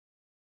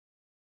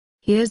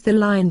Here's the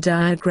line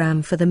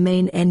diagram for the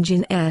main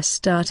engine air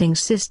starting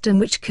system,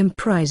 which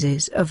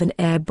comprises of an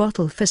air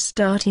bottle for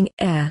starting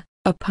air,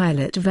 a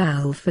pilot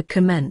valve for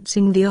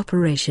commencing the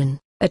operation,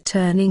 a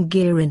turning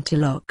gear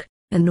interlock,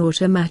 an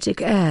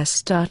automatic air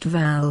start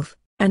valve,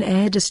 an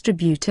air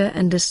distributor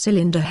and a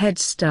cylinder head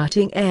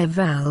starting air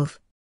valve.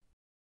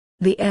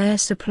 The air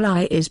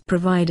supply is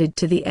provided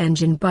to the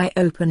engine by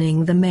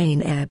opening the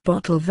main air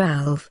bottle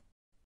valve.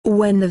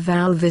 When the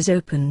valve is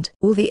opened,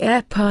 all the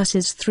air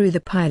passes through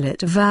the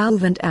pilot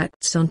valve and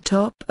acts on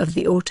top of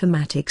the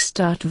automatic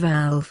start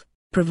valve,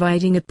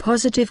 providing a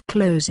positive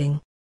closing.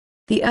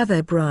 The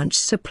other branch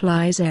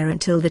supplies air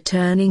until the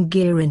turning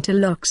gear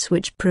interlocks,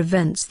 which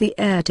prevents the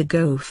air to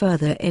go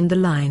further in the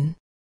line.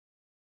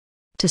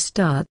 To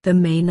start the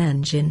main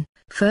engine,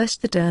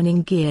 first the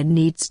turning gear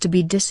needs to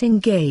be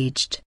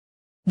disengaged.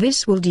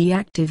 This will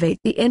deactivate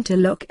the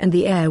interlock and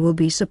the air will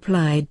be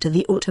supplied to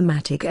the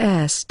automatic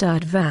air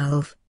start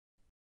valve.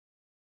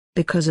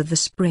 Because of the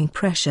spring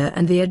pressure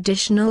and the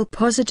additional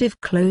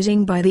positive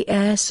closing by the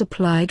air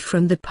supplied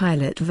from the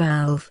pilot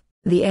valve,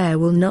 the air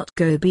will not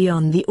go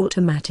beyond the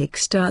automatic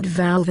start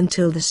valve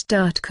until the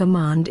start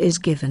command is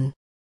given.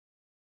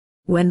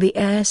 When the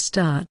air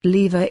start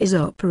lever is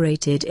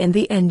operated in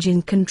the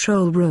engine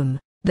control room,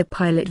 the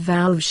pilot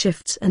valve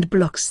shifts and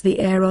blocks the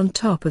air on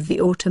top of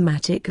the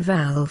automatic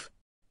valve.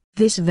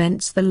 This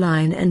vents the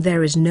line and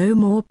there is no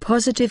more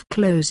positive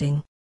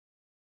closing.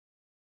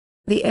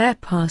 The air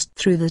passed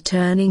through the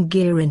turning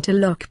gear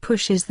interlock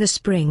pushes the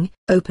spring,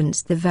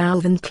 opens the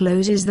valve and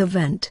closes the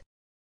vent.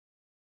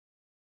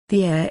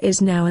 The air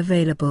is now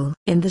available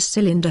in the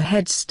cylinder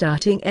head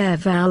starting air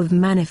valve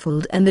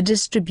manifold and the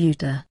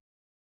distributor.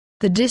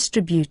 The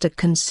distributor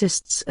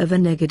consists of a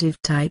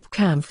negative type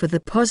cam for the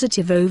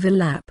positive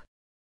overlap.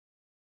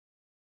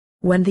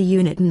 When the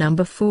unit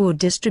number 4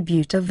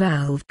 distributor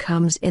valve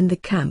comes in the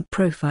cam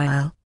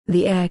profile,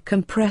 the air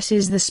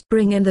compresses the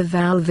spring and the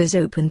valve is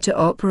open to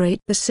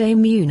operate the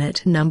same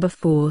unit number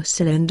 4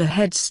 cylinder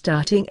head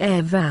starting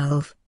air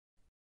valve.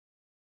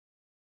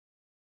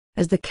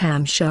 As the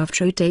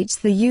camshaft rotates,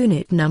 the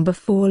unit number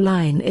 4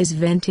 line is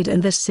vented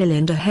and the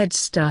cylinder head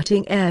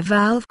starting air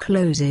valve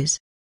closes.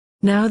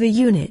 Now the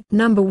unit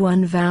number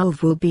 1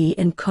 valve will be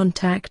in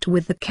contact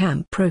with the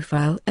cam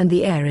profile and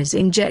the air is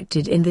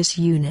injected in this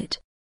unit.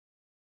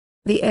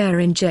 The air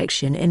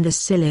injection in the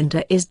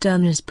cylinder is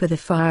done as per the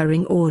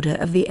firing order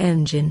of the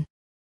engine.